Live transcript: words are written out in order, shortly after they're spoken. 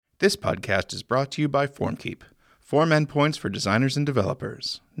This podcast is brought to you by FormKeep. Form endpoints for designers and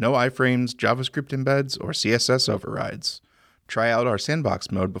developers. No iframes, JavaScript embeds, or CSS overrides. Try out our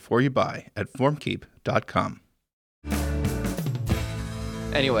sandbox mode before you buy at formkeep.com.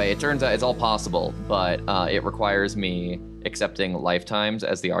 Anyway, it turns out it's all possible, but it requires me accepting lifetimes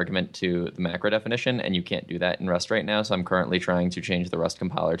as the argument to the macro definition, and you can't do that in Rust right now, so I'm currently trying to change the Rust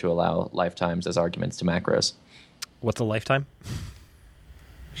compiler to allow lifetimes as arguments to macros. What's a lifetime?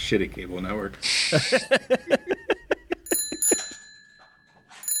 Shitty cable network.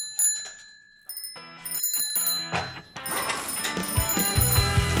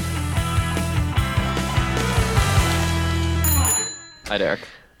 Hi, Derek.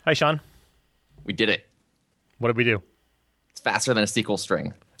 Hi, Sean. We did it. What did we do? It's faster than a SQL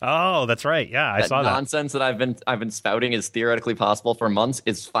string. Oh, that's right. Yeah, I saw that. Nonsense that I've been spouting is theoretically possible for months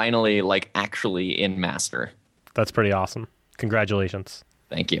is finally actually in master. That's pretty awesome. Congratulations.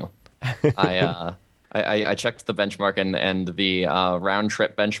 Thank you. I checked the benchmark and the round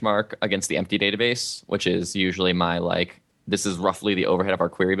trip benchmark against the empty database, which is usually my this is roughly the overhead of our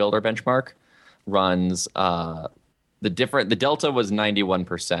query builder benchmark, runs the delta was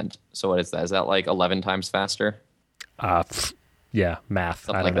 91%. So what is that? Is that 11 times faster? Yeah, math.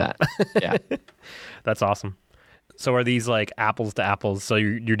 Something like that. Yeah. That's awesome. So are these apples to apples? So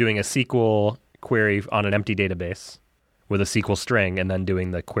you're doing a SQL query on an empty database with a SQL string and then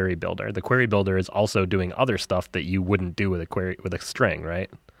doing the query builder. The query builder is also doing other stuff that you wouldn't do with a string, right?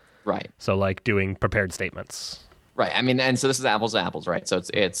 Right. So doing prepared statements. Right. I mean, and so this is apples to apples, right? So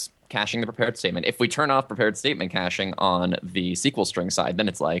it's caching the prepared statement. If we turn off prepared statement caching on the SQL string side, then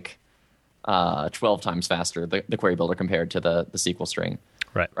it's 12 times faster, the query builder compared to the SQL string.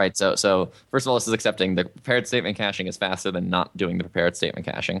 Right. Right. So first of all, this is accepting the prepared statement caching is faster than not doing the prepared statement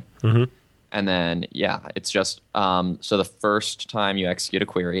caching. Mm-hmm. And then, it's just, so the first time you execute a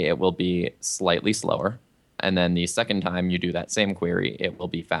query, it will be slightly slower. And then the second time you do that same query, it will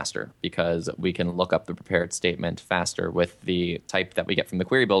be faster because we can look up the prepared statement faster with the type that we get from the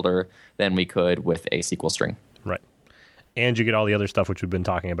query builder than we could with a SQL string. Right. And you get all the other stuff which we've been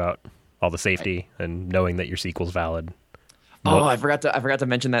talking about, all the safety and knowing that your SQL's valid. Oh, I forgot to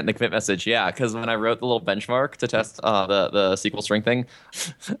mention that in the commit message. Yeah, because when I wrote the little benchmark to test the SQL string thing,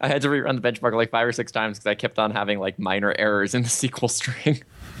 I had to rerun the benchmark 5 or 6 times because I kept on having minor errors in the SQL string.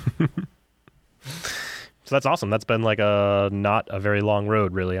 So that's awesome. That's been not a very long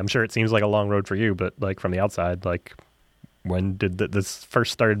road, really. I'm sure it seems like a long road for you, but from the outside, when did this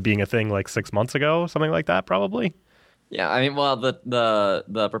first started being a thing? 6 months ago, something like that, probably. Yeah, I mean, well,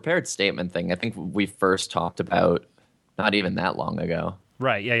 the prepared statement thing, I think we first talked about not even that long ago.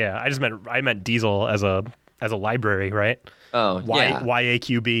 Right. Yeah. I meant Diesel as a library, right? Oh, yeah.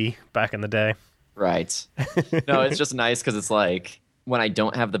 YAQB back in the day. Right. No, it's just nice because it's when I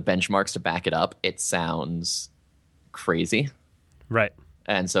don't have the benchmarks to back it up, it sounds crazy. Right.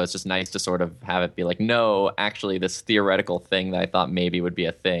 And so it's just nice to sort of have it be no, actually, this theoretical thing that I thought maybe would be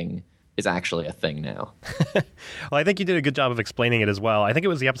a thing is actually a thing now. Well, I think you did a good job of explaining it as well. I think it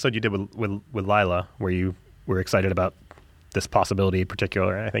was the episode you did with Lila where you were excited about this possibility in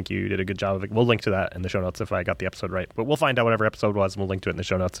particular. I think you did a good job of it. We'll link to that in the show notes if I got the episode right. But we'll find out whatever episode was, and we'll link to it in the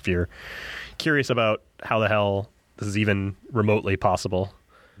show notes if you're curious about how the hell this is even remotely possible,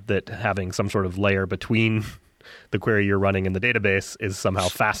 that having some sort of layer between the query you're running in the database is somehow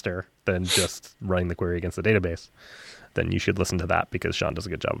faster than just running the query against the database. Then you should listen to that because Sean does a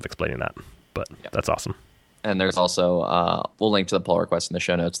good job of explaining that. But That's awesome. And there's also, we'll link to the pull request in the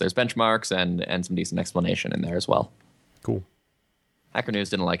show notes. There's benchmarks and some decent explanation in there as well. Cool. Hacker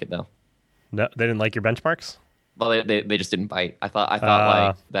News didn't like it, though. No, they didn't like your benchmarks? Well, they just didn't bite. I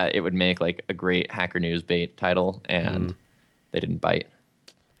thought that it would make a great Hacker News bait title, and they didn't bite.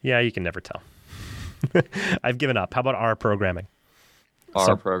 Yeah, you can never tell. I've given up. How about R programming?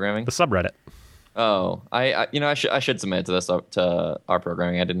 Programming? The subreddit. Oh, I should submit to this to R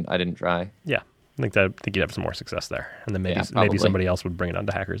programming. I didn't try. Yeah, I think you'd have some more success there, and then maybe somebody else would bring it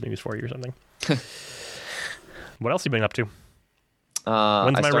onto Hackers News for you or something. What else have you been up to?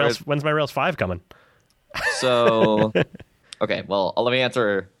 When's my Rails 5 coming? So, okay, well, let me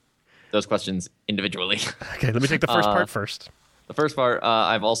answer those questions individually. Okay, let me take the first part first. The first part,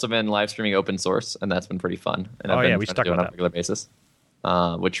 I've also been live streaming open source, and that's been pretty fun. And I've been we should trying talk to do it about on a regular basis,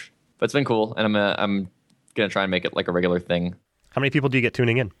 but it's been cool, and I'm gonna try and make it a regular thing. How many people do you get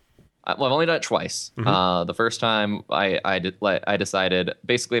tuning in? Well, I've only done it twice. Mm-hmm. The first time I decided,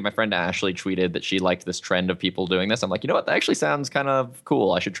 basically my friend Ashley tweeted that she liked this trend of people doing this. I'm like, you know what? That actually sounds kind of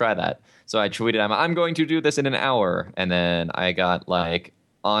cool. I should try that. So I tweeted, I'm going to do this in an hour. And then I got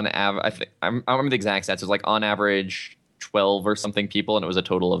on average, I don't remember the exact stats. It was on average 12 or something people, and it was a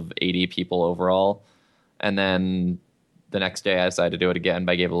total of 80 people overall. And then the next day I decided to do it again,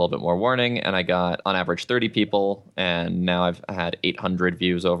 but I gave a little bit more warning, and I got on average 30 people, and now I've had 800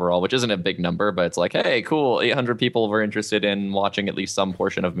 views overall, which isn't a big number, but it's like, hey, cool, 800 people were interested in watching at least some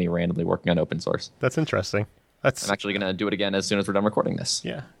portion of me randomly working on open source. That's interesting. I'm actually going to do it again as soon as we're done recording this.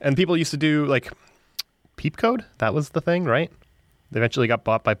 Yeah. And people used to do like Peep Code. That was the thing, right? They eventually got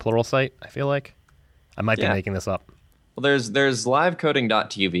bought by Pluralsight, I feel like. I might be making this up. Well, there's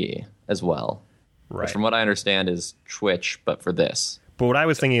livecoding.tv as well. Right. Which from what I understand is Twitch, but for this. But what I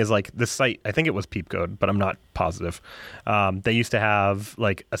was thinking is like this site, I think it was Peep Code, but I'm not positive. They used to have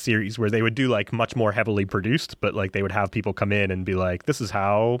like a series where they would do like much more heavily produced, but like they would have people come in and be like, this is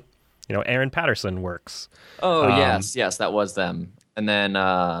how, Aaron Patterson works. Oh, yes, that was them. And then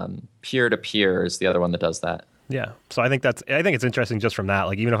Peer-to-Peer is the other one that does that. Yeah. So I think it's interesting just from that.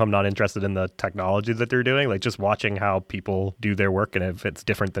 Like, even if I'm not interested in the technology that they're doing, like just watching how people do their work, and if it's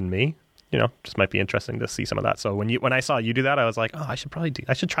different than me, just might be interesting to see some of that. So when I saw you do that, I was like, oh, I should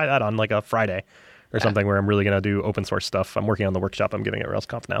try that on like a Friday or something where I'm really going to do open source stuff. I'm working on the workshop I'm giving at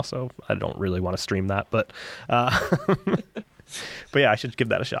RailsConf now, so I don't really want to stream that, but but yeah, I should give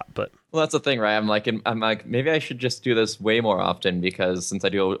that a shot. But well, that's the thing, right? I'm like, maybe I should just do this way more often, because since I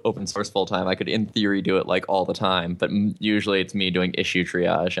do open source full time, I could in theory do it like all the time. But usually it's me doing issue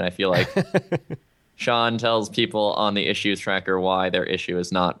triage, and I feel like Sean tells people on the issues tracker why their issue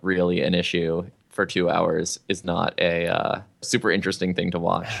is not really an issue for 2 hours is not a super interesting thing to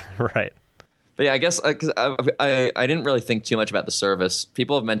watch. Right. But yeah, I guess because I didn't really think too much about the service.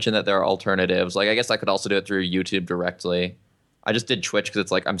 People have mentioned that there are alternatives. Like, I guess I could also do it through YouTube directly. I just did Twitch because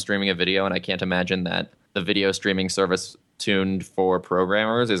it's like I'm streaming a video, and I can't imagine that the video streaming service tuned for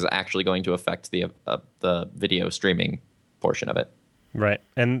programmers is actually going to affect the video streaming portion of it. Right.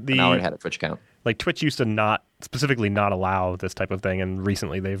 And I already had a Twitch account. Like, Twitch used to not allow this type of thing, and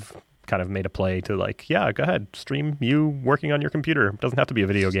recently they've kind of made a play to like, yeah, go ahead, stream you working on your computer. It doesn't have to be a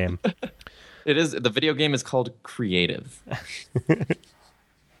video game. It is. The video game is called Creative.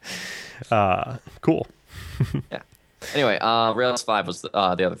 Cool. Yeah. Anyway, Rails 5 was the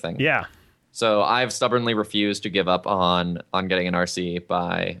other thing. Yeah. So I've stubbornly refused to give up on getting an RC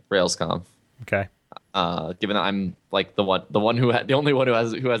by RailsConf. Okay. Given that I'm like the only one who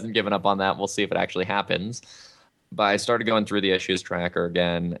hasn't given up on that. We'll see if it actually happens. But I started going through the issues tracker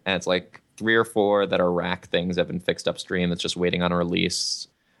again, and it's like 3 or 4 that are rack things that have been fixed upstream that's just waiting on a release.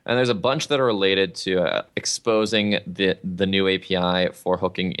 And there's a bunch that are related to exposing the new API for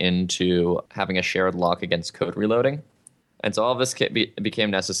hooking into having a shared lock against code reloading. And so all of this became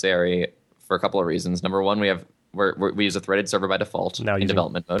necessary for a couple of reasons. Number one, we use a threaded server by default in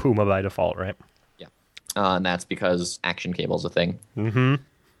development mode. Puma by default, right? Yeah. And that's because Action Cable is a thing. Mm-hmm.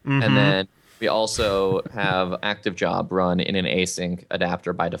 Mm-hmm. And then we also have Active Job run in an async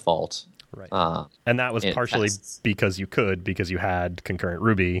adapter by default. Right. And that was partially because you had concurrent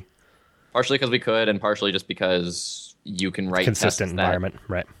Ruby. Partially because we could, and partially just because you can write consistent environment,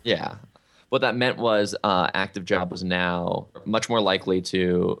 right? Yeah. What that meant was Active Job was now much more likely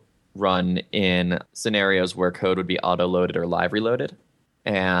to run in scenarios where code would be auto-loaded or live reloaded,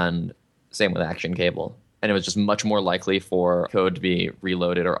 and same with Action Cable. And it was just much more likely for code to be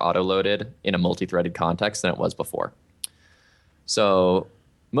reloaded or auto-loaded in a multi-threaded context than it was before. So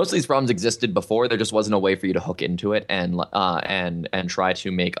most of these problems existed before. There just wasn't a way for you to hook into it and try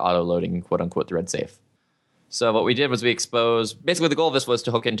to make auto-loading quote-unquote thread safe. So what we did was we exposed, basically the goal of this was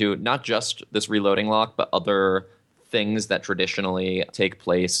to hook into not just this reloading lock, but other things that traditionally take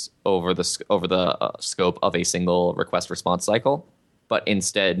place over the scope of a single request response cycle. But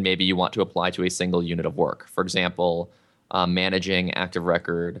instead, maybe you want to apply to a single unit of work. For example, managing active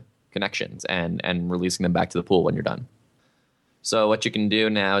record connections and releasing them back to the pool when you're done. So what you can do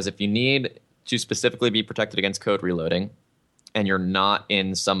now is if you need to specifically be protected against code reloading and you're not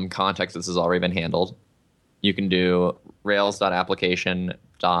in some context this has already been handled, you can do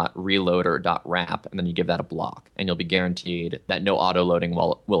rails.application.reloader.wrap, and then you give that a block, and you'll be guaranteed that no auto-loading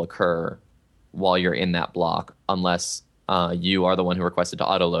will occur while you're in that block unless you are the one who requested to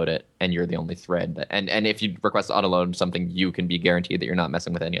auto-load it, and you're the only thread. And if you request to auto-load something, you can be guaranteed that you're not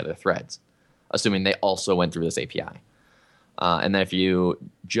messing with any other threads, assuming they also went through this API. And then if you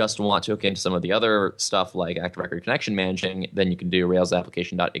just want to hook into some of the other stuff like Active Record Connection Managing, then you can do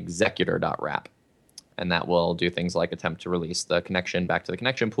rails.application.executor.wrap. And that will do things like attempt to release the connection back to the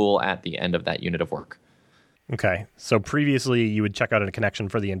connection pool at the end of that unit of work. Okay. So previously you would check out a connection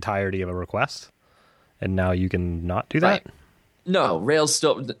for the entirety of a request, and now you can not do that? Right. No, Rails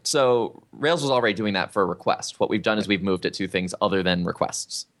was already doing that for a request. What we've done is we've moved it to things other than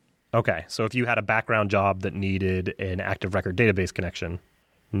requests. Okay, so if you had a background job that needed an active record database connection,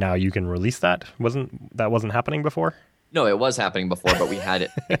 now you can release that? Wasn't happening before? No, it was happening before, but we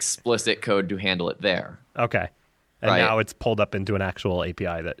had explicit code to handle it there. Okay. And Right. now it's pulled up into an actual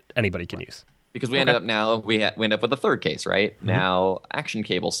API that anybody can use. Because we ended up now, we end up with a third case, right? Mm-hmm. Now, action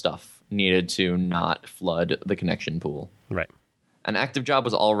cable stuff needed to not flood the connection pool. Right. An active job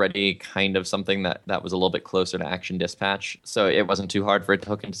was already kind of something that was a little bit closer to action dispatch, so it wasn't too hard for it to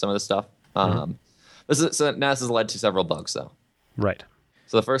hook into some of this stuff. So now this has led to several bugs, though. Right.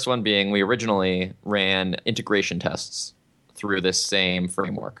 So the first one being we originally ran integration tests through this same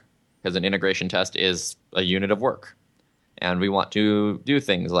framework because an integration test is a unit of work. And we want to do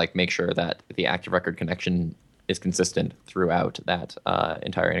things like make sure that the active record connection is consistent throughout that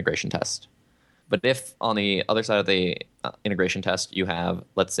entire integration test. But if on the other side of the integration test you have,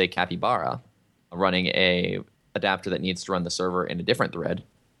 let's say, Capybara running a adapter that needs to run the server in a different thread,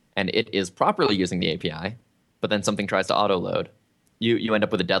 and it is properly using the API, but then something tries to auto-load, you end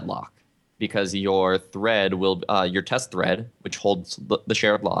up with a deadlock because your thread will your test thread, which holds the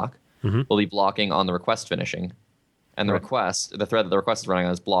shared lock, will be blocking on the request finishing, and the the thread that the request is running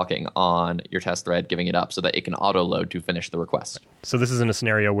on is blocking on your test thread, giving it up so that it can auto load to finish the request. So this is in a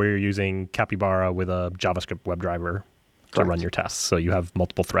scenario where you're using Capybara with a JavaScript WebDriver to Correct. run your tests, so you have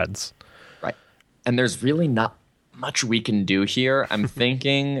multiple threads. Right. And there's really not much we can do here. I'm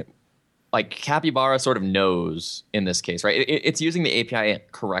thinking like Capybara sort of knows in this case, right? It's using the API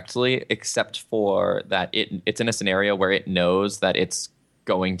correctly, except for that it's in a scenario where it knows that it's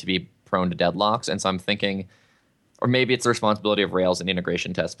going to be prone to deadlocks. And so I'm thinking, or maybe it's the responsibility of Rails and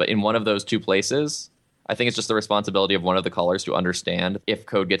integration tests, but in one of those two places, I think it's just the responsibility of one of the callers to understand if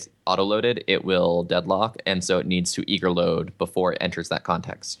code gets auto-loaded, it will deadlock, and so it needs to eager load before it enters that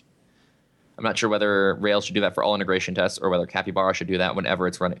context. I'm not sure whether Rails should do that for all integration tests or whether Capybara should do that whenever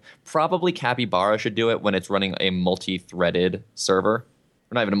it's running. Probably Capybara should do it when it's running a multi-threaded server. Or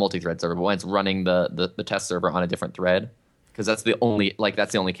not even a multi-thread server, but when it's running the test server on a different thread. Because that's the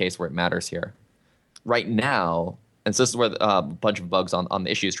only case where it matters here. Right now, and so this is where a bunch of bugs on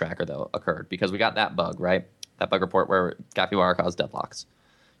the issues tracker, though, occurred. Because we got that bug, right? That bug report where Capybara caused deadlocks.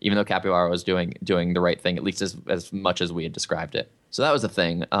 Even though Capybara was doing the right thing, at least as much as we had described it. So that was a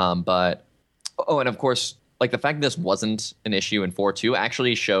thing. And of course, like the fact that this wasn't an issue in 4.2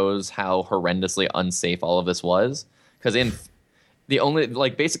 actually shows how horrendously unsafe all of this was. Because the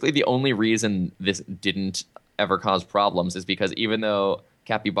only reason this didn't ever cause problems is because even though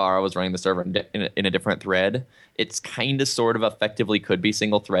Capybara was running the server in a different thread, it's kind of sort of effectively could be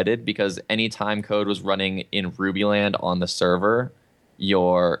single threaded because anytime code was running in Rubyland on the server,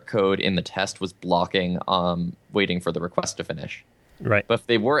 your code in the test was blocking, waiting for the request to finish. Right. But if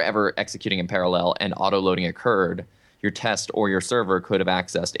they were ever executing in parallel and auto-loading occurred, your test or your server could have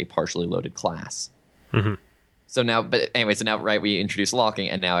accessed a partially loaded class. Mm-hmm. So now, we introduced locking,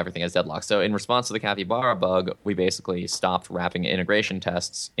 and now everything has deadlock. So in response to the Capybara bug, we basically stopped wrapping integration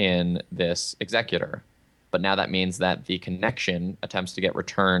tests in this executor. But now that means that the connection attempts to get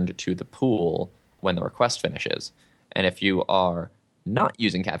returned to the pool when the request finishes. And if you are not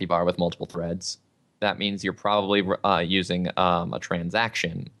using Capybara with multiple threads, that means you're probably using a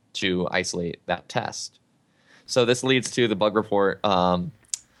transaction to isolate that test. So this leads to the bug report.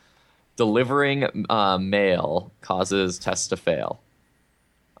 Delivering mail causes tests to fail.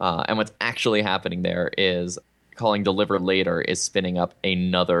 And what's actually happening there is calling deliver later is spinning up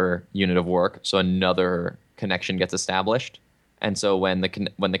another unit of work, so another connection gets established. And so when the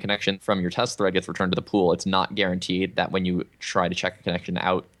connection from your test thread gets returned to the pool, it's not guaranteed that when you try to check a connection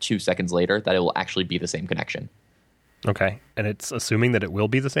out 2 seconds later, that it will actually be the same connection. Okay. And it's assuming that it will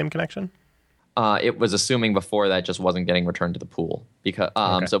be the same connection? It was assuming before that just wasn't getting returned to the pool. Because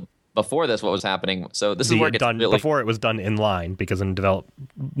Okay. So before this, what was happening? So this is where it gets really... Before it was done in line, because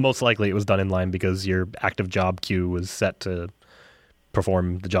most likely it was done in line because your active job queue was set to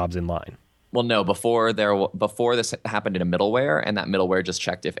perform the jobs in line. Well, no, before this happened in a middleware, and that middleware just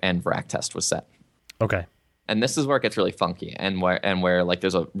checked if NVRAC test was set. Okay. And this is where it gets really funky, and where like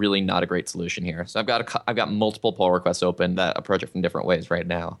there's a really not a great solution here. So I've got multiple pull requests open that approach it from different ways right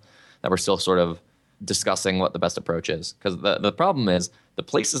now, that we're still sort of discussing what the best approach is. Because the problem is the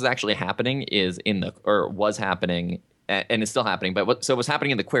place is actually happening was happening and is still happening. But so it was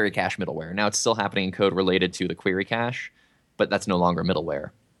happening in the query cache middleware. Now it's still happening in code related to the query cache, but that's no longer middleware.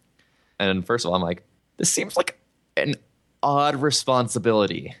 And first of all, I'm like, this seems like an odd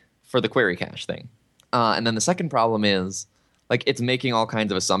responsibility for the query cache thing. And then the second problem is, like it's making all kinds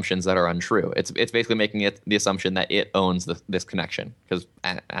of assumptions that are untrue. It's basically making it the assumption that it owns this connection, because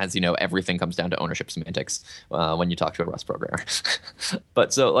as you know, everything comes down to ownership semantics when you talk to a Rust programmer.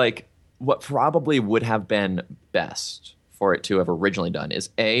 But so like what probably would have been best for it to have originally done is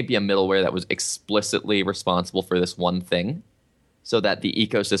be a middleware that was explicitly responsible for this one thing, so that the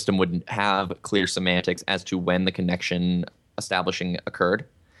ecosystem would have clear semantics as to when the connection establishing occurred,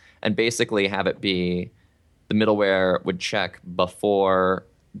 and basically have it be the middleware would check before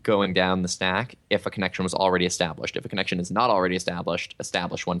going down the stack if a connection was already established. If a connection is not already established,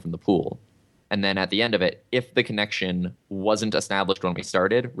 establish one from the pool. And then at the end of it, if the connection wasn't established when we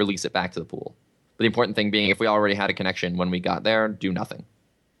started, release it back to the pool. But the important thing being, if we already had a connection when we got there, do nothing.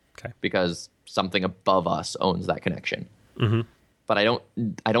 Okay. Because something above us owns that connection. Mm-hmm. But I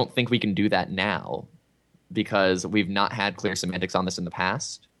don't think we can do that now, because we've not had clear semantics on this in the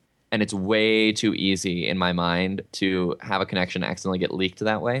past. And it's way too easy in my mind to have a connection accidentally get leaked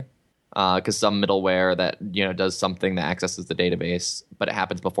that way. Because some middleware that does something that accesses the database, but it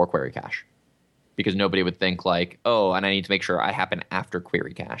happens before query cache. Because nobody would think like, oh, and I need to make sure I happen after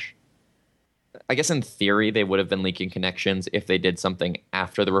query cache. I guess in theory they would have been leaking connections if they did something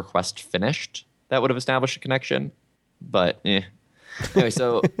after the request finished that would have established a connection. But anyway,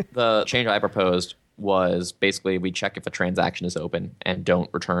 so the change I proposed was basically we check if a transaction is open and don't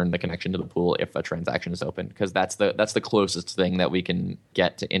return the connection to the pool if a transaction is open, because that's the closest thing that we can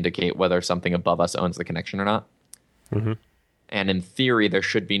get to indicate whether something above us owns the connection or not. Mm-hmm. And in theory, there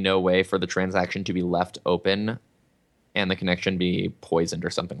should be no way for the transaction to be left open and the connection be poisoned or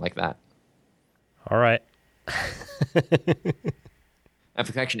something like that. All right. If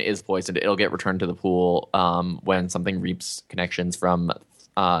the connection is poisoned, it'll get returned to the pool when something reaps connections from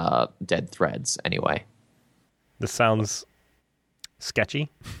dead threads anyway. This sounds sketchy.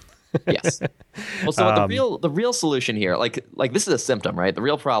 Yes. Well, so the real solution here, like this is a symptom, right? The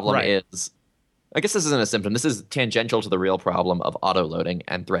real problem is, I guess this isn't a symptom. This is tangential to the real problem of auto-loading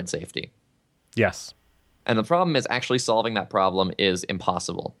and thread safety. Yes. And the problem is actually solving that problem is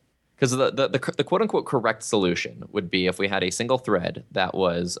impossible. Because the quote-unquote correct solution would be if we had a single thread that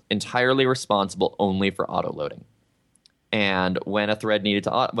was entirely responsible only for auto-loading. And when another thread needed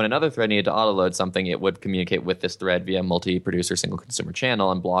to auto-load something, it would communicate with this thread via multi-producer single consumer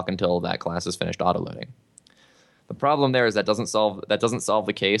channel and block until that class is finished auto-loading. The problem there is that doesn't solve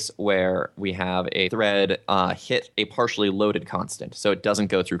the case where we have a thread hit a partially loaded constant, so it doesn't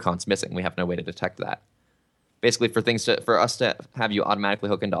go through const missing. We have no way to detect that. Basically, for us to have you automatically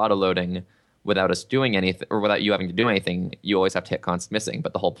hook into autoloading without us doing anything, or without you having to do anything, you always have to hit const missing.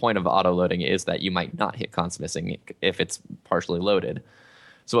 But the whole point of autoloading is that you might not hit const missing if it's partially loaded.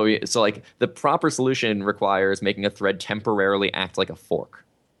 So the proper solution requires making a thread temporarily act like a fork.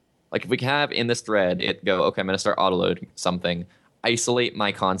 Like if we can have in this thread it go, okay, I'm going to start autoloading something, isolate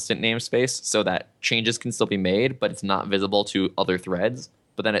my constant namespace so that changes can still be made, but it's not visible to other threads.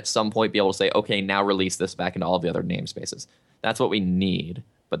 But then at some point be able to say, okay, now release this back into all the other namespaces. That's what we need,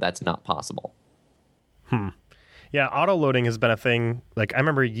 but that's not possible. Yeah, auto-loading has been a thing. Like I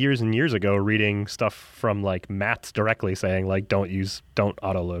remember years and years ago reading stuff from like Mats directly saying like don't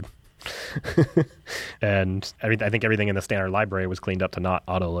auto-load. And I think everything in the standard library was cleaned up to not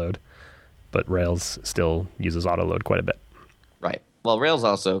auto-load, but Rails still uses auto-load quite a bit. Right. Well, Rails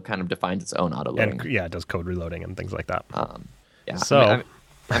also kind of defines its own auto-loading. And it does code reloading and things like that. Yeah. So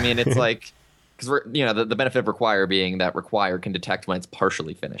I mean, it's like, because we're the benefit of require being that require can detect when it's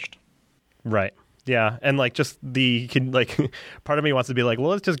partially finished. Right. Yeah, and like just part of me wants to be like, well,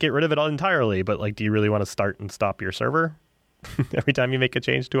 let's just get rid of it all entirely. But like, do you really want to start and stop your server every time you make a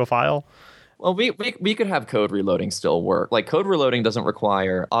change to a file? Well, we could have code reloading still work. Like code reloading doesn't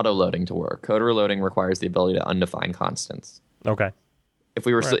require auto loading to work. Code reloading requires the ability to undefine constants. Okay. If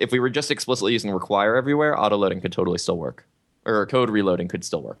we were just explicitly using require everywhere, auto loading could totally still work, or code reloading could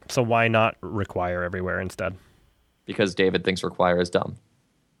still work. So why not require everywhere instead? Because David thinks require is dumb.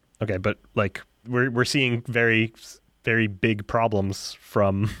 Okay, but like we're seeing very, very big problems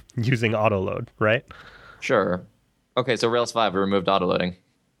from using autoload, right? Sure. Okay, so Rails 5 removed autoloading.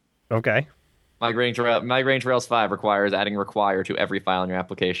 Okay. Migrating to Rails 5 requires adding require to every file in your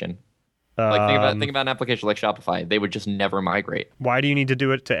application. Like think about an application like Shopify. They would just never migrate. Why do you need to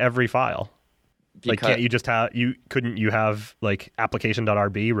do it to every file? Like, can't you just couldn't you have like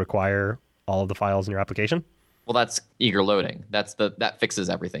application.rb require all of the files in your application? Well, that's eager loading. That fixes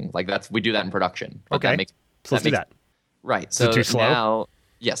everything. Like we do that in production. But okay. Let's do that. Right. So too slow? Now,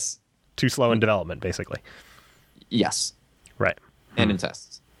 yes. Too slow in development, basically. Yes. Right. And in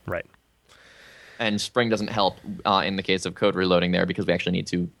tests. Right. And Spring doesn't help in the case of code reloading there because we actually need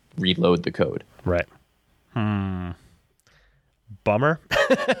to reload the code. Right. bummer.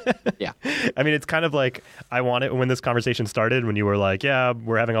 Yeah. I mean, it's kind of like I wanted when this conversation started, when you were like, yeah,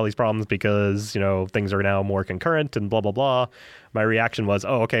 we're having all these problems because, things are now more concurrent and blah, blah, blah. My reaction was,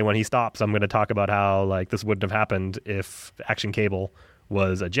 oh, okay, when he stops, I'm going to talk about how like this wouldn't have happened if Action Cable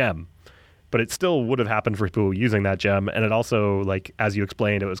was a gem. But it still would have happened for people using that gem. And it also, like, as you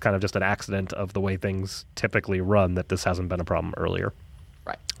explained, it was kind of just an accident of the way things typically run that this hasn't been a problem earlier.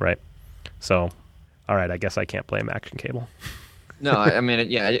 Right. So, all right, I guess I can't blame Action Cable. No, I mean,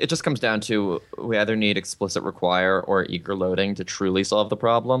 it just comes down to we either need explicit require or eager loading to truly solve the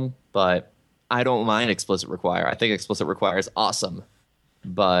problem. But I don't mind explicit require. I think explicit require is awesome.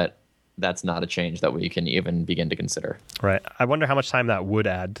 But that's not a change that we can even begin to consider. Right. I wonder how much time that would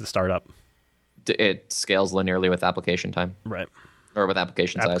add to startup. It scales linearly with application time. Right. Or with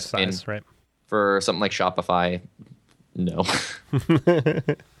application size. I mean, right. For something like Shopify, no.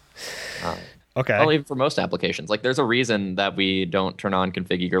 Okay. Well, even for most applications. Like, there's a reason that we don't turn on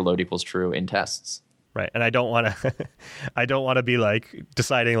config eager load equals true in tests. Right. And I don't want to be like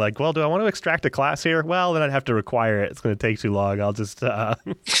deciding like, well, do I want to extract a class here? Well, then I'd have to require it. It's going to take too long. I'll just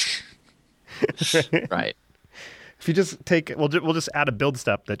Right. If you just we'll just add a build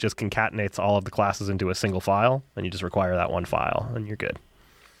step that just concatenates all of the classes into a single file, and you just require that one file, and you're good.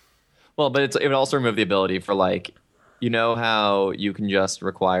 Well, but it would also remove the ability for like, how you can just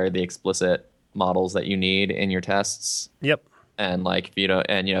require the explicit models that you need in your tests. Yep. And like if you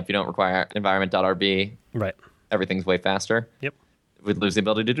don't require environment.rb, right, everything's way faster. Yep. We'd lose the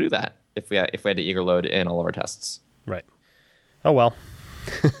ability to do that if we had to eager load in all of our tests. Right. Oh well.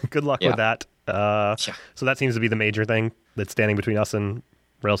 Good luck Yeah. with that. Yeah. So that seems to be the major thing that's standing between us and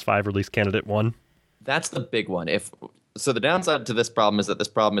Rails 5 release candidate 1. That's the big one. So the downside to this problem is that this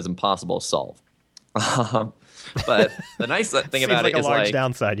problem is impossible to solve. But the nice thing about like it is a large like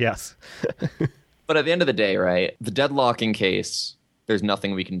downside, yes. But at the end of the day, right, the deadlocking case, there's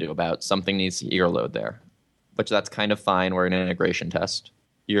nothing we can do about. Something needs to eager load there, which that's kind of fine. We're in an integration test.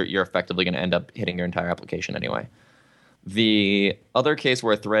 You're effectively going to end up hitting your entire application anyway. The other case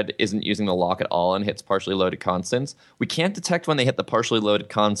where a thread isn't using the lock at all and hits partially loaded constants, we can't detect when they hit the partially loaded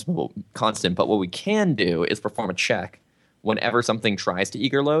constant, but what we can do is perform a check whenever something tries to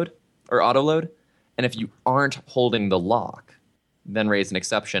eager load or auto load. And if you aren't holding the lock, then raise an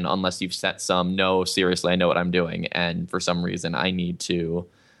exception unless you've set some, no, seriously, I know what I'm doing. And for some reason, I need to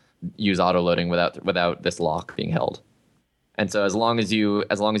use auto loading without this lock being held. And so as long as you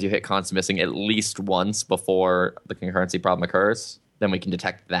hit constant missing at least once before the concurrency problem occurs, then we can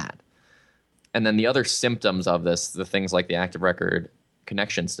detect that. And then the other symptoms of this, the things like the active record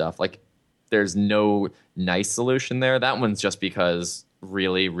connection stuff, like there's no nice solution there. That one's just because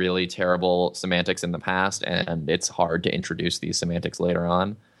really, really terrible semantics in the past, and it's hard to introduce these semantics later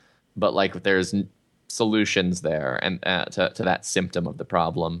on. But like there's solutions there and to that symptom of the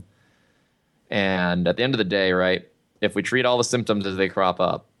problem. And at the end of the day, right, if we treat all the symptoms as they crop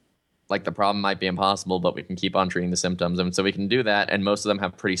up, like the problem might be impossible, but we can keep on treating the symptoms. And so we can do that. And most of them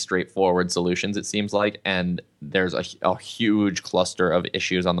have pretty straightforward solutions, it seems like. And there's a huge cluster of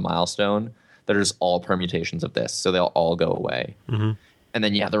issues on the milestone that are just all permutations of this. So they'll all go away. Mm-hmm. And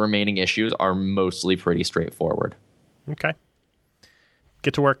then, the remaining issues are mostly pretty straightforward. Okay.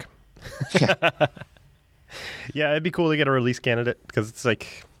 Get to work. Yeah, it'd be cool to get a release candidate because it's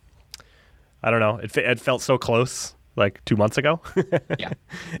like, I don't know, it felt so close like 2 months ago. Yeah.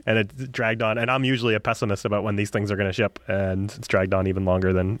 And it dragged on. And I'm usually a pessimist about when these things are going to ship, and it's dragged on even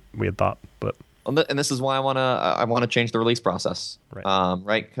longer than we had thought. But and this is why I want to change the release process. Right.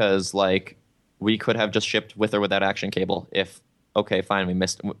 Right? Because like we could have just shipped with or without Action Cable if. Okay, fine. We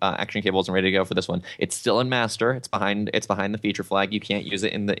missed Action Cable isn't ready to go for this one. It's still in master. It's behind the feature flag. You can't use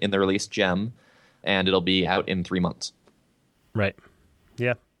it in the release gem, and it'll be out in 3 months. Right.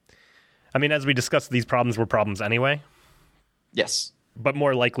 Yeah. I mean, as we discussed, these problems were problems anyway. Yes. But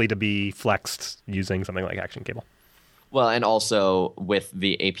more likely to be flexed using something like Action Cable. Well, and also with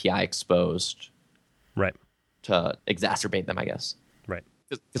the API exposed. Right. To exacerbate them, I guess. Right.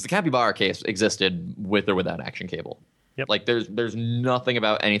 Because the Capybara case existed with or without Action Cable. Yep. Like there's nothing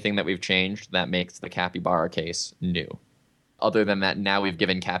about anything that we've changed that makes the Capybara case new. Other than that, now we've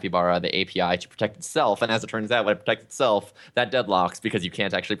given Capybara the API to protect itself, and as it turns out, when it protects itself, that deadlocks because you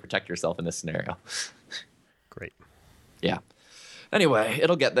can't actually protect yourself in this scenario. Great. Yeah. Anyway,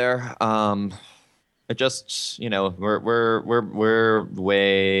 it'll get there. It just we're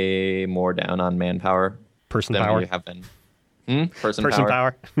way more down on manpower Person than power. we have been. Person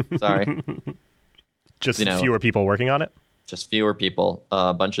power. Sorry. Just fewer people working on it. Just fewer people.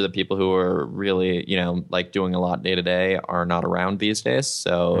 A bunch of the people who are really, like doing a lot day to day are not around these days.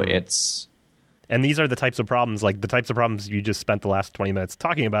 So it's And these are the types of problems, like the types of problems you just spent the last 20 minutes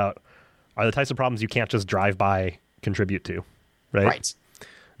talking about are the types of problems you can't just drive by contribute to, right? Right.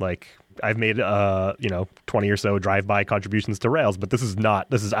 Like I've made 20 or so drive-by contributions to Rails, but this is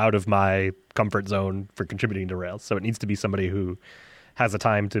out of my comfort zone for contributing to Rails. So it needs to be somebody who has the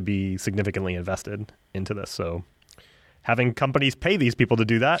time to be significantly invested into this. So having companies pay these people to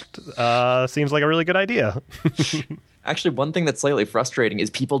do that seems like a really good idea. Actually, one thing that's slightly frustrating is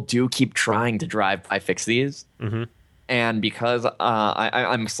people do keep trying to drive by fix these. Mm-hmm. And because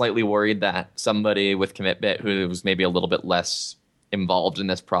I'm slightly worried that somebody with CommitBit who's maybe a little bit less involved in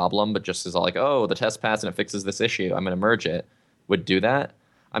this problem, but just is all like, oh, the test passed and it fixes this issue, I'm going to merge it, would do that.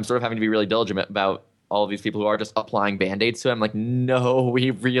 I'm sort of having to be really diligent about all of these people who are just applying Band-Aids to it. I'm like, no,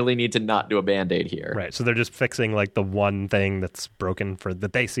 we really need to not do a Band-Aid here. Right. So they're just fixing like the one thing that's broken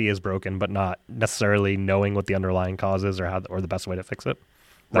that they see is broken, but not necessarily knowing what the underlying cause is or the best way to fix it.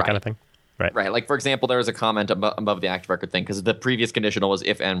 That kind of thing. Right. Right. Like, for example, there was a comment above the active record thing because the previous conditional was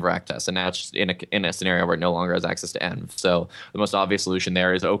if env rack test, and now it's just in a scenario where it no longer has access to env. So the most obvious solution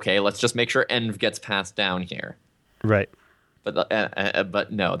there is, okay, let's just make sure env gets passed down here. Right.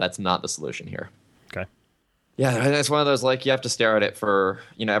 But no, that's not the solution here. Okay. Yeah, it's one of those, like, you have to stare at it for,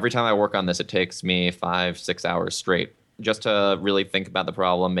 every time I work on this, it takes me 5-6 hours straight just to really think about the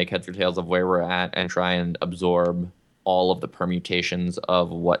problem, make heads or tails of where we're at, and try and absorb all of the permutations of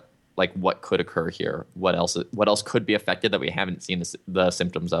what could occur here, what else could be affected that we haven't seen the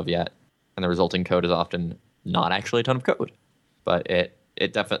symptoms of yet, and the resulting code is often not actually a ton of code, but it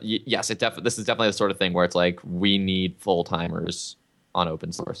definitely this is definitely the sort of thing where it's like we need full timers on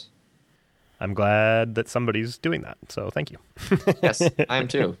open source. I'm glad that somebody's doing that, so thank you. Yes, I am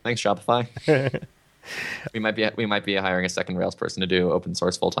too. Thanks, Shopify. we might be hiring a second Rails person to do open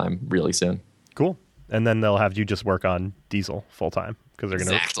source full time really soon. Cool. And then they'll have you just work on Diesel full time because they're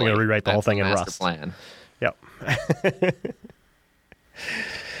going to rewrite the whole thing in Rust. Plan. Yep.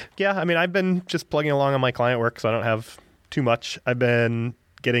 Yeah, I mean, I've been just plugging along on my client work, so I don't have too much. I've been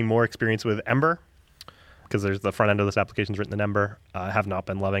getting more experience with Ember because there's the front end of this application is written in Ember. I have not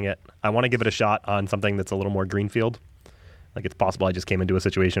been loving it. I want to give it a shot on something that's a little more greenfield. Like, it's possible I just came into a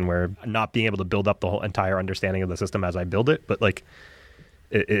situation where not being able to build up the whole entire understanding of the system as I build it, but like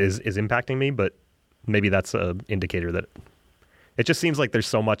it is impacting me. But maybe that's an indicator that it just seems like there's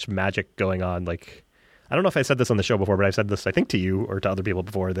so much magic going on. Like, I don't know if I said this on the show before, but I've said this, I think, to you or to other people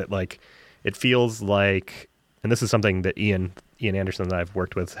before, that like it feels like, and this is something that Ian Anderson that I've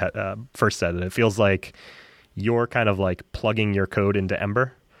worked with first said, that it feels like you're kind of like plugging your code into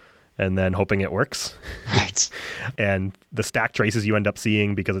Ember and then hoping it works. Right. And the stack traces you end up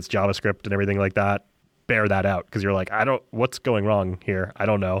seeing because it's JavaScript and everything like that bear that out, because you're like, what's going wrong here? I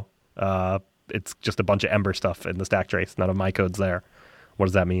don't know. It's just a bunch of Ember stuff in the stack trace. None of my code's there. What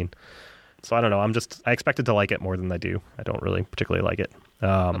does that mean? So I don't know. I expected to like it more than I do. I don't really particularly like it.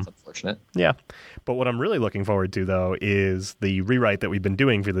 That's unfortunate. Yeah. But what I'm really looking forward to, though, is the rewrite that we've been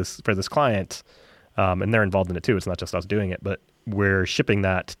doing for this client. And they're involved in it too. It's not just us doing it, but we're shipping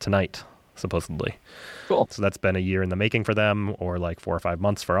that tonight, supposedly. Cool. So that's been a year in the making for them, or like 4 or 5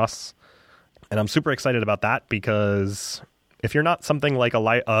 months for us. And I'm super excited about that, because if you're not something like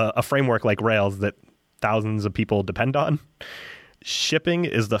a framework like Rails that thousands of people depend on, shipping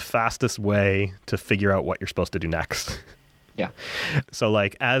is the fastest way to figure out what you're supposed to do next. Yeah. So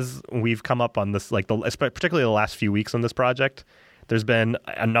like, as we've come up on this, like particularly the last few weeks on this project, there's been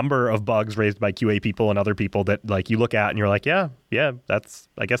a number of bugs raised by QA people and other people that like you look at and you're like, yeah,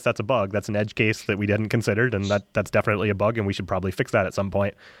 I guess that's a bug. That's an edge case that we hadn't considered, and that's definitely a bug, and we should probably fix that at some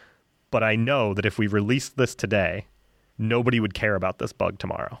point. But I know that if we released this today, nobody would care about this bug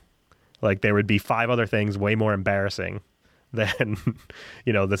tomorrow. Like, there would be 5 other things way more embarrassing than,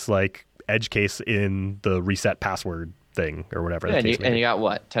 this like edge case in the reset password thing or whatever. Yeah, and you got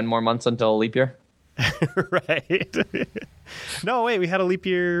what, 10 more months until leap year? Right. No, wait, we had a leap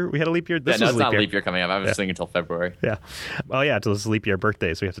year. This it's not leap year coming up. I was thinking until February. Yeah. Well, yeah, it's leap year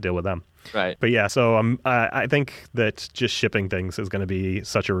birthday, so we have to deal with them. Right. But yeah, so I think that just shipping things is going to be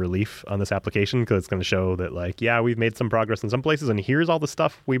such a relief on this application, because it's going to show that, like, yeah, we've made some progress in some places, and here's all the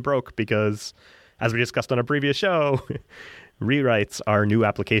stuff we broke because, as we discussed on a previous show, rewrites are new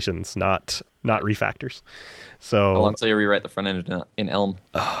applications, not refactors. So how long till you rewrite the front end in Elm?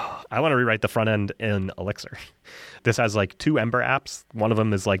 I want to rewrite the front end in Elixir. This has like 2 Ember apps. One of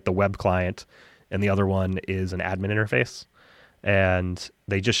them is like the web client, and the other one is an admin interface. And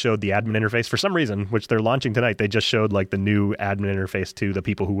they just showed the admin interface for some reason, which they're launching tonight. They just showed like the new admin interface to the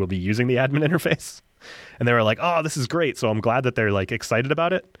people who will be using the admin interface. And they were like, oh, this is great. So I'm glad that they're like excited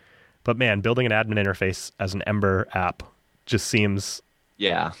about it. But man, building an admin interface as an Ember app just seems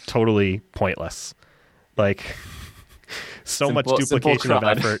Yeah. totally pointless. Like much duplication of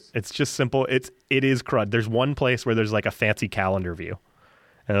effort. It's just simple. It is CRUD. There's one place where there's like a fancy calendar view,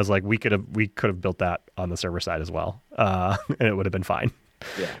 and I was like, we could have built that on the server side as well, and it would have been fine.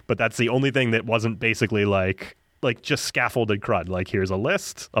 Yeah. But that's the only thing that wasn't basically like just scaffolded CRUD. Like, here's a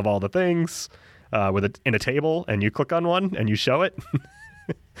list of all the things in a table, and you click on one and you show it,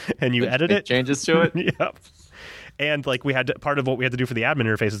 and you edit it. Changes to it. Yep. And like part of what we had to do for the admin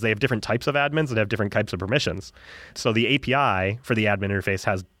interface is they have different types of admins that have different types of permissions. So the API for the admin interface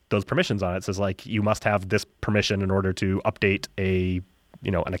has those permissions on it. It says like, you must have this permission in order to update an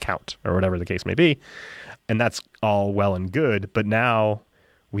account or whatever the case may be. And that's all well and good. But now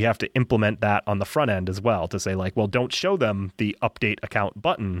we have to implement that on the front end as well to say like, well, don't show them the update account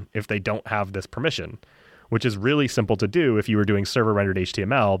button if they don't have this permission, which is really simple to do if you were doing server rendered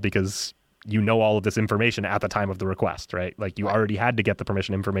HTML, because you know all of this information at the time of the request, right? Like, you already had to get the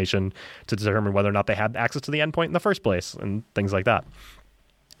permission information to determine whether or not they had access to the endpoint in the first place and things like that.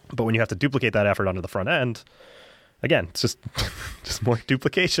 But when you have to duplicate that effort onto the front end, again, it's just more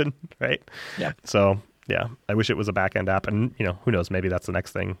duplication, right? Yeah. So yeah, I wish it was a back-end app, and who knows, maybe that's the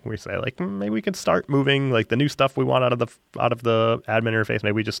next thing we say, like, maybe we could start moving like the new stuff we want out of the admin interface.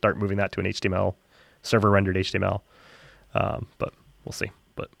 Maybe we just start moving that to an HTML, server rendered HTML. But we'll see.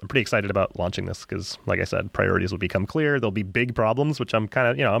 But I'm pretty excited about launching this because, like I said, priorities will become clear. There'll be big problems, which I'm kind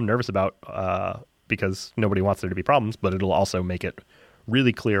of, I'm nervous about because nobody wants there to be problems, but it'll also make it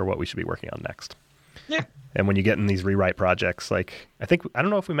really clear what we should be working on next. Yeah. And when you get in these rewrite projects, like, I don't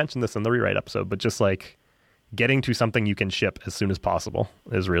know if we mentioned this in the rewrite episode, but just like getting to something you can ship as soon as possible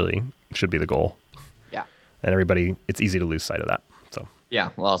should be the goal. Yeah. And everybody, it's easy to lose sight of that. So yeah,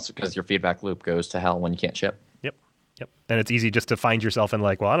 well, it's because your feedback loop goes to hell when you can't ship. Yep. And it's easy just to find yourself in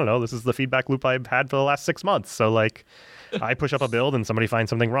like, well, I don't know, this is the feedback loop I've had for the last 6 months. So like, I push up a build and somebody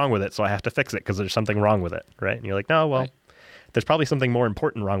finds something wrong with it, so I have to fix it because there's something wrong with it, right? And you're like, no, well, right. There's probably something more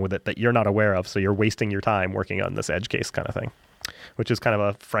important wrong with it that you're not aware of, so you're wasting your time working on this edge case kind of thing, which is kind of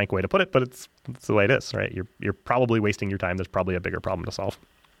a frank way to put it, but it's the way it is, right? You're probably wasting your time. There's probably a bigger problem to solve.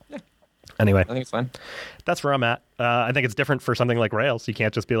 Yeah. Anyway, I think it's fine. That's where I'm at. I think it's different for something like Rails. You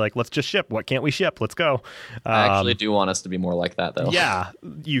can't just be like, let's just ship. What can't we ship? Let's go. I actually do want us to be more like that, though. Yeah.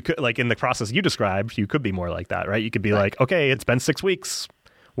 You could, like in the process you described, you could be more like that, right? You could be like, okay, it's been 6 weeks.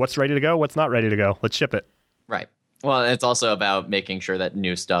 What's ready to go? What's not ready to go? Let's ship it. Right. Well, it's also about making sure that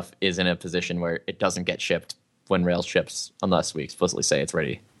new stuff is in a position where it doesn't get shipped when Rails ships, unless we explicitly say it's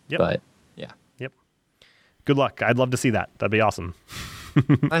ready. Yep. But yeah. Yep. Good luck. I'd love to see that. That'd be awesome.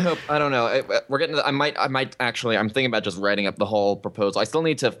 I don't know. We're getting to, I might actually, I'm thinking about just writing up the whole proposal. I still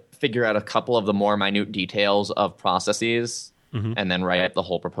need to figure out a couple of the more minute details of processes and then write up the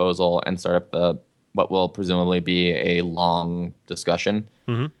whole proposal and start up what will presumably be a long discussion.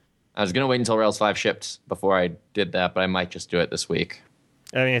 I was going to wait until Rails 5 shipped before I did that, but I might just do it this week.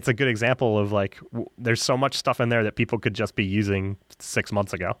 I mean, it's a good example of like, there's so much stuff in there that people could just be using 6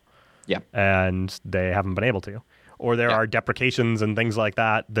 months ago. Yeah. And they haven't been able to. Or there are deprecations and things like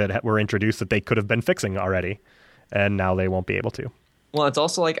that were introduced that they could have been fixing already, and now they won't be able to. Well, it's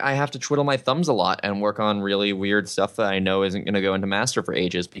also like I have to twiddle my thumbs a lot and work on really weird stuff that I know isn't going to go into master for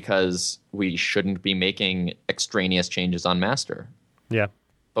ages because we shouldn't be making extraneous changes on master. Yeah.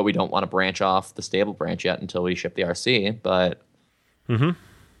 But we don't want to branch off the stable branch yet until we ship the RC. But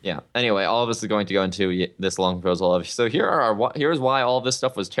yeah. Anyway, all of this is going to go into this long proposal of, so here's why all of this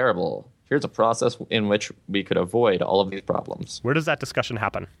stuff was terrible. Here's a process in which we could avoid all of these problems. Where does that discussion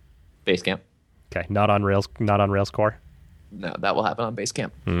happen? Basecamp. Okay, not on Rails Core? No, that will happen on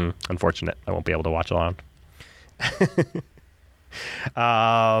Basecamp. Unfortunate. I won't be able to watch along.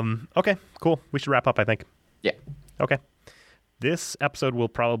 Okay, cool. We should wrap up, I think. Yeah. Okay. This episode will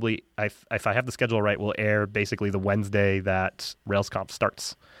probably, if I have the schedule right, will air basically the Wednesday that RailsConf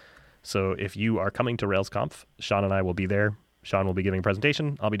starts. So if you are coming to RailsConf, Sean and I will be there. Sean will be giving a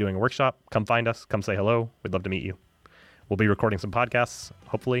presentation. I'll be doing a workshop. Come find us. Come say hello. We'd love to meet you. We'll be recording some podcasts,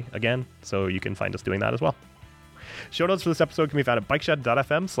 hopefully, again, so you can find us doing that as well. Show notes for this episode can be found at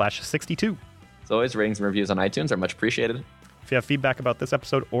bikeshed.fm/62. As always, ratings and reviews on iTunes are much appreciated. If you have feedback about this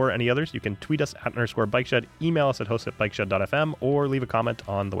episode or any others, you can tweet us at _bikeshed, email us at host@bikeshed.fm, or leave a comment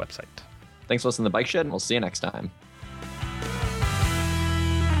on the website. Thanks for listening to Bike Shed, and we'll see you next time.